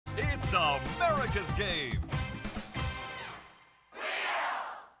It's America's game.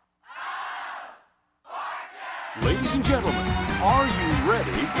 Ladies and gentlemen, are you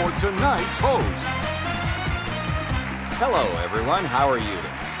ready for tonight's hosts? Hello, everyone. How are you?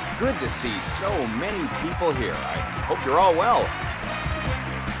 Good to see so many people here. I hope you're all well.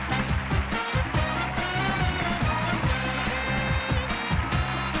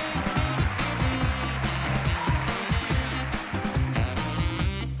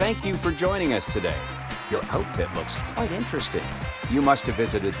 Thank you for joining us today. Your outfit looks quite interesting. You must have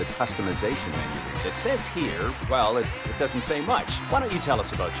visited the customization menu. It says here, well, it doesn't say much. Why don't you tell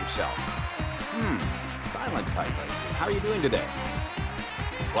us about yourself? Silent type, I see. How are you doing today?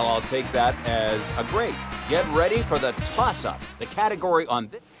 Well, I'll take that as a great. Get ready for the toss-up. The category on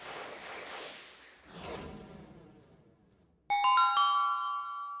this...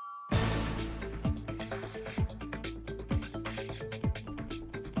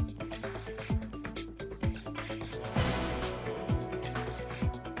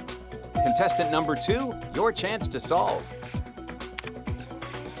 Contestant number 2, your chance to solve.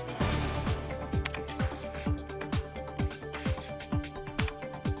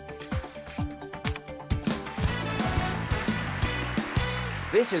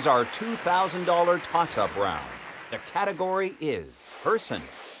 This is our $2,000 toss-up round. The category is person.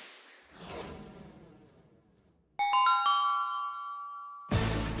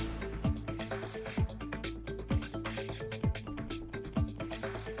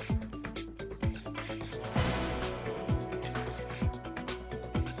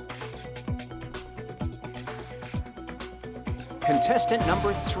 Contestant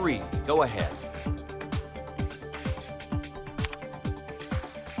number 3, go ahead.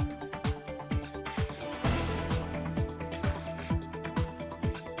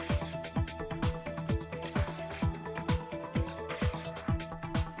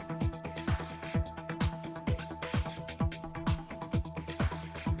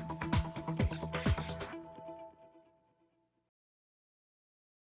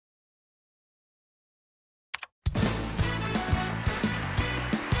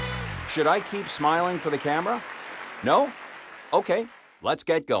 Should I keep smiling for the camera? No? Okay, let's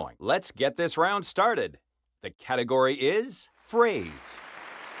get going. Let's get this round started. The category is phrase.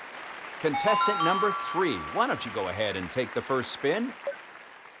 Contestant number 3, why don't you go ahead and take the first spin?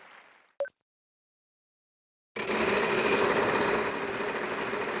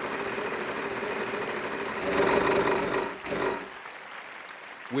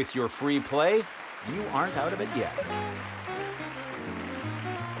 With your free play, you aren't out of it yet.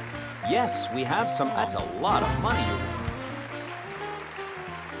 Yes, we have some. That's a lot of money.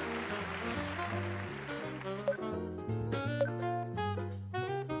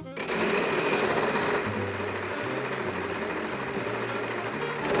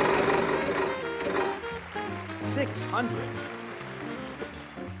 $600.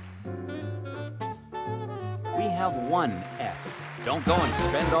 We have one S. Don't go and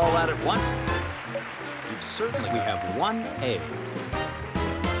spend all that at once. We have one A.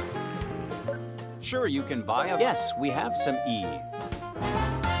 Sure, you can buy a... Yes, we have some E's.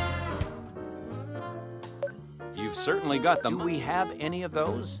 You've certainly got them. Do we have any of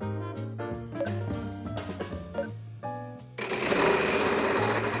those?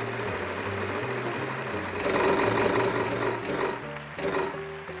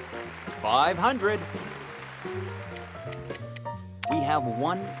 $500. We have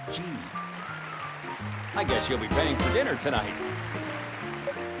one G. I guess you'll be paying for dinner tonight.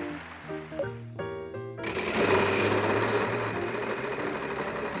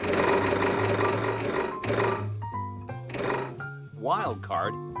 Wild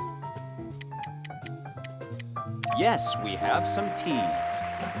card. Yes, we have some T's.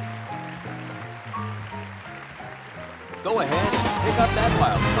 Go ahead and pick up that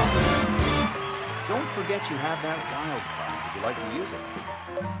wild card. Don't forget you have that wild card. Would you like to use it?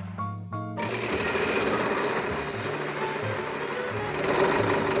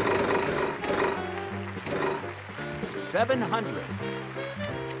 $700.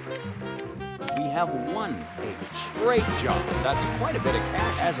 We have one H. Great job. That's quite a bit of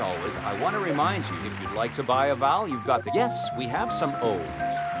cash. As always, I want to remind you, if you'd like to buy a vowel, you've got the... Yes, we have some O's.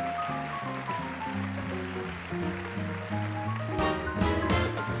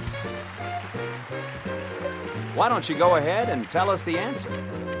 Why don't you go ahead and tell us the answer?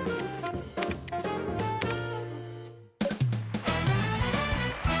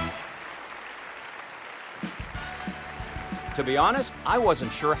 To be honest, I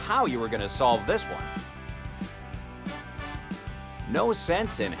wasn't sure how you were going to solve this one. No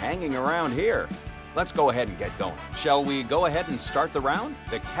sense in hanging around here. Let's go ahead and get going. Shall we go ahead and start the round?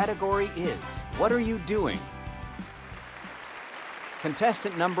 The category is, what are you doing?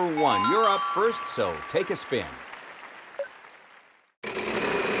 Contestant number 1, you're up first, so take a spin.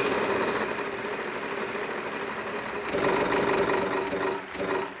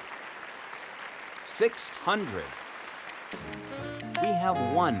 $600. We have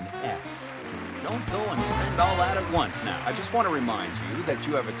one S. Don't go and spend all that at once now. I just want to remind you that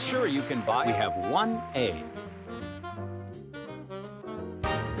you have a sure you can buy. We have one A.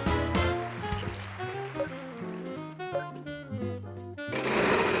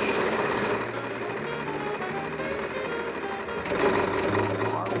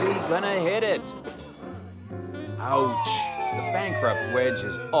 Are we gonna hit it? Ouch. The bankrupt wedge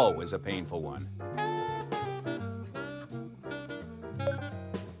is always a painful one.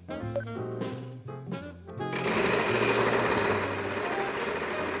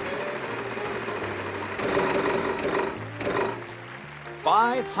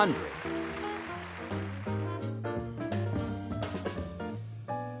 $500.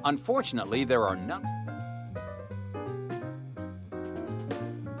 Unfortunately, there are none.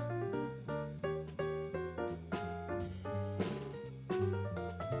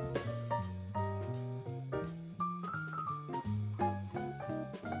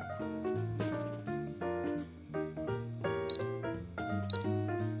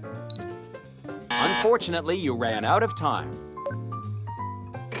 Unfortunately, you ran out of time.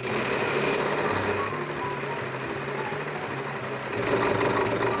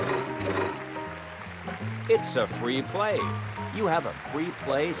 It's a free play. You have a free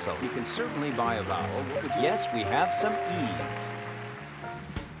play, so you can certainly buy a vowel. What would you? Yes, we have some E's.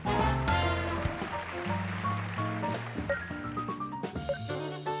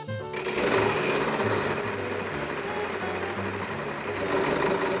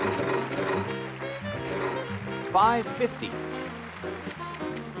 $5.50.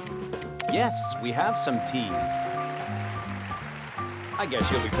 Yes, we have some T's. I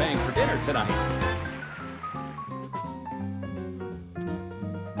guess you'll be paying for dinner tonight.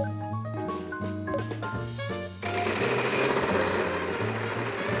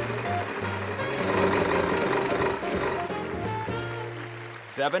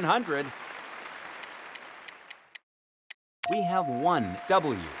 $700. We have one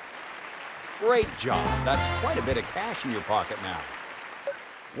W. Great job. That's quite a bit of cash in your pocket now.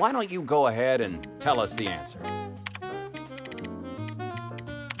 Why don't you go ahead and tell us the answer?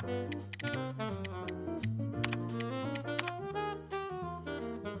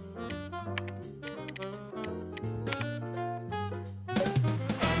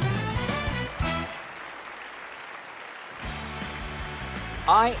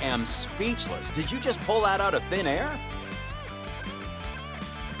 I am speechless. Did you just pull that out of thin air?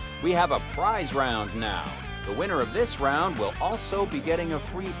 We have a prize round now. The winner of this round will also be getting a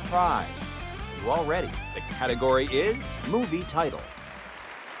free prize. Are you all ready? The category is movie title.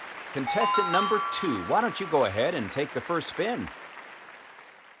 Contestant number 2, why don't you go ahead and take the first spin?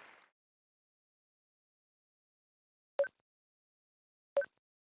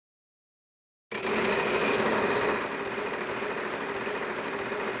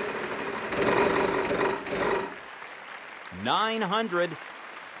 $900.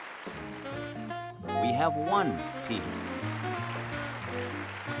 We have one T.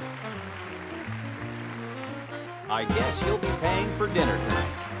 I guess you'll be paying for dinner tonight.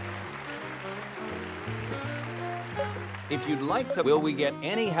 If you'd like to, will we get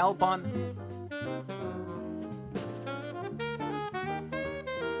any help on?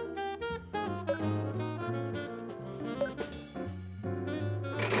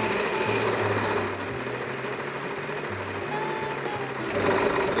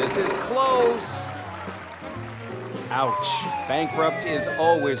 This is close. Ouch. Bankrupt is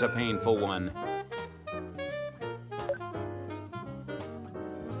always a painful one.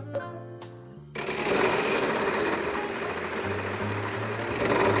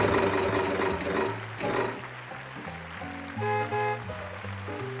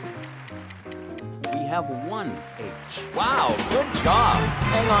 We have one H. Wow, good job.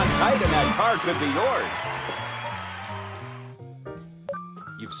 Hang on tight and that car could be yours.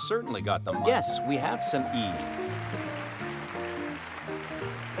 You've certainly got them. Yes, we have some E's.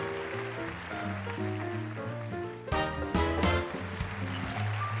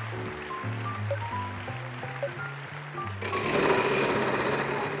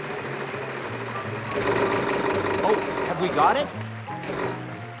 Oh, have we got it?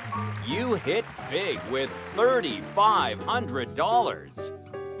 You hit big with $3,500.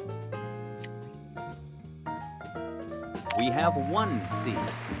 We have one C.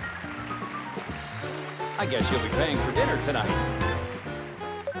 I guess you'll be paying for dinner tonight.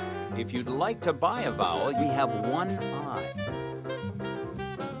 If you'd like to buy a vowel, we have one I.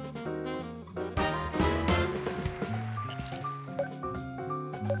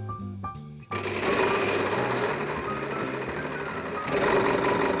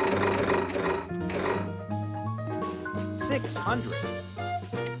 $600.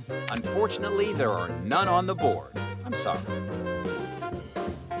 Unfortunately, there are none on the board. I'm sorry.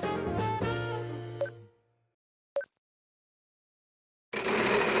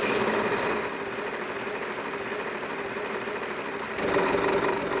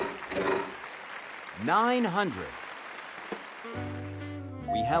 $900.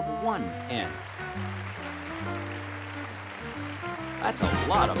 We have one N. That's a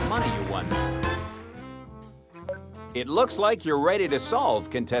lot of money you won there. It looks like you're ready to solve,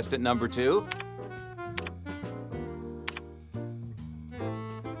 contestant number 2.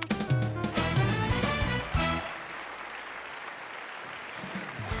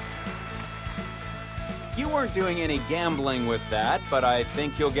 You weren't doing any gambling with that, but I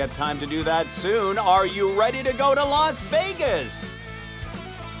think you'll get time to do that soon. Are you ready to go to Las Vegas?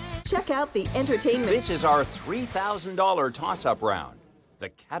 Check out the entertainment. This is our $3,000 toss-up round. The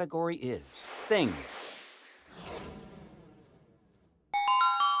category is Thing.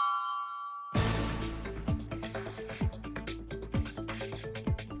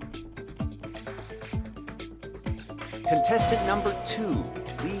 Contestant number 2,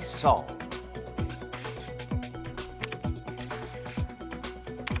 please solve.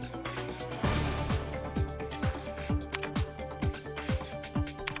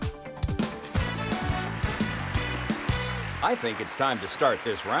 I think it's time to start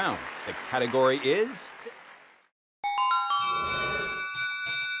this round. The category is...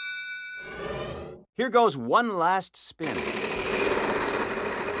 Here goes one last spin.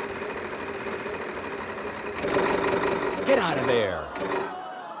 Get out of there!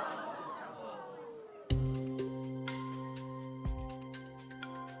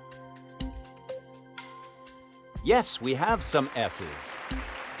 Yes, we have some S's.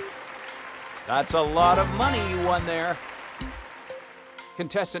 That's a lot of money you won there.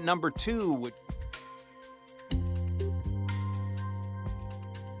 Contestant number 2 would...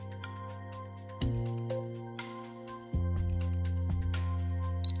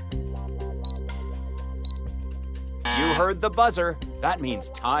 You heard the buzzer. That means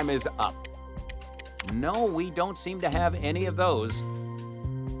time is up. No, we don't seem to have any of those.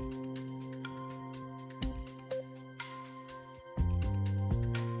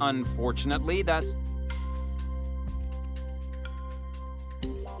 Unfortunately, that's...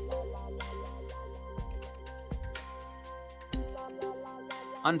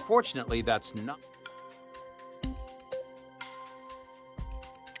 Unfortunately, that's not...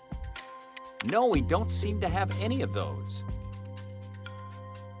 No, we don't seem to have any of those.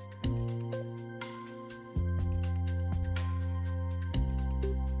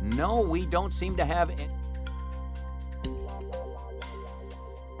 No, we don't seem to have any...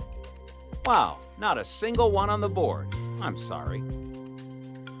 Wow, not a single one on the board. I'm sorry.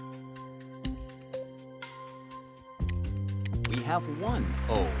 We have one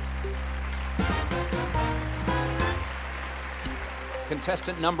O.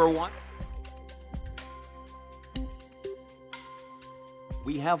 Contestant number 1.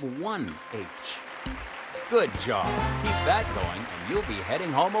 We have one H. Good job. Keep that going, and you'll be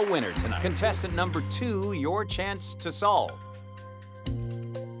heading home a winner tonight. Contestant number 2, your chance to solve.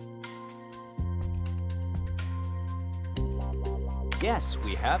 Yes,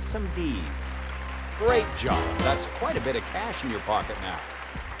 we have some D's. Great job. That's quite a bit of cash in your pocket now.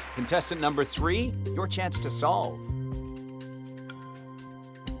 Contestant number 3, your chance to solve.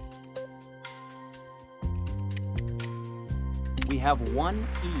 We have one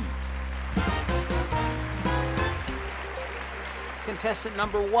E. Contestant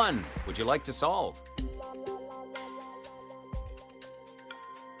number 1, would you like to solve?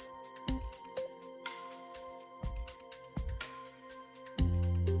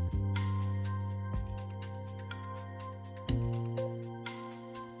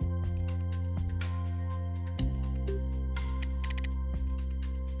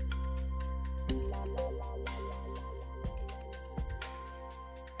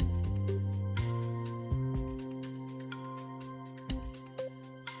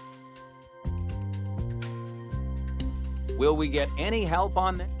 Will we get any help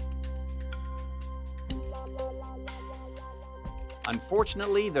on this?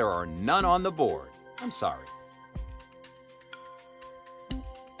 Unfortunately, there are none on the board. I'm sorry.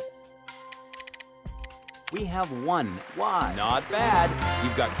 We have one Y. Not bad.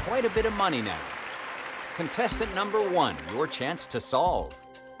 You've got quite a bit of money now. Contestant number 1, your chance to solve.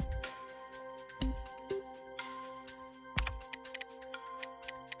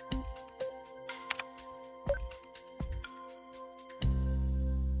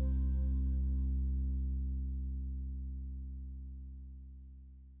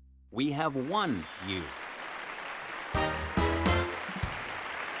 We have 1 U.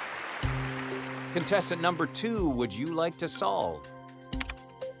 Contestant number 2, would you like to solve?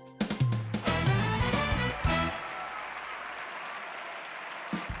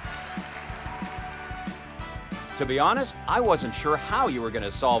 To be honest, I wasn't sure how you were going to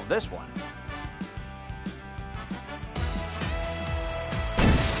solve this one.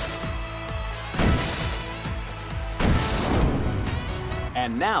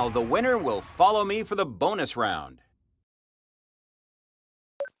 And now the winner will follow me for the bonus round.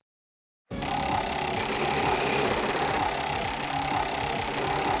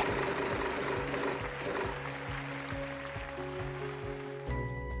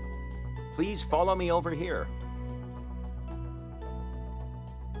 Please follow me over here.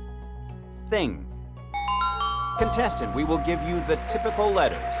 Thing. Contestant, we will give you the typical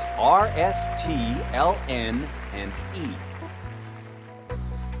letters R, S, T, L, N, and E.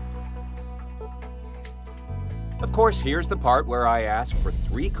 Of course, here's the part where I ask for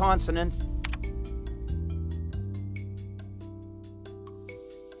 3 consonants .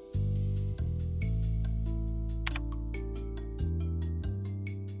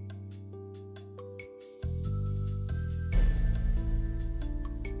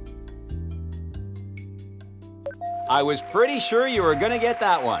 I was pretty sure you were going to get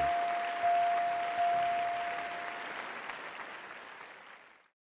that one.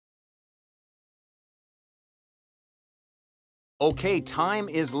 Okay, time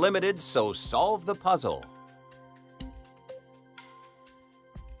is limited, so solve the puzzle.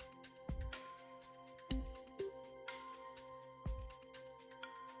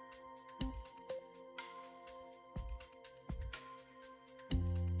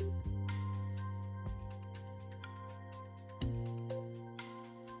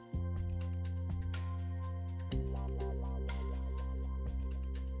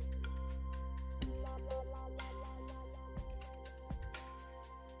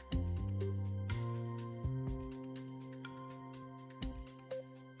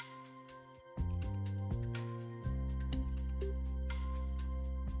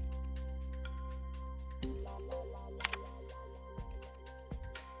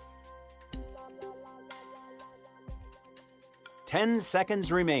 Ten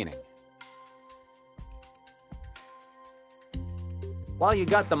seconds remaining. While you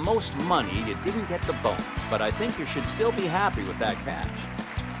got the most money, you didn't get the bonus, but I think you should still be happy with that cash.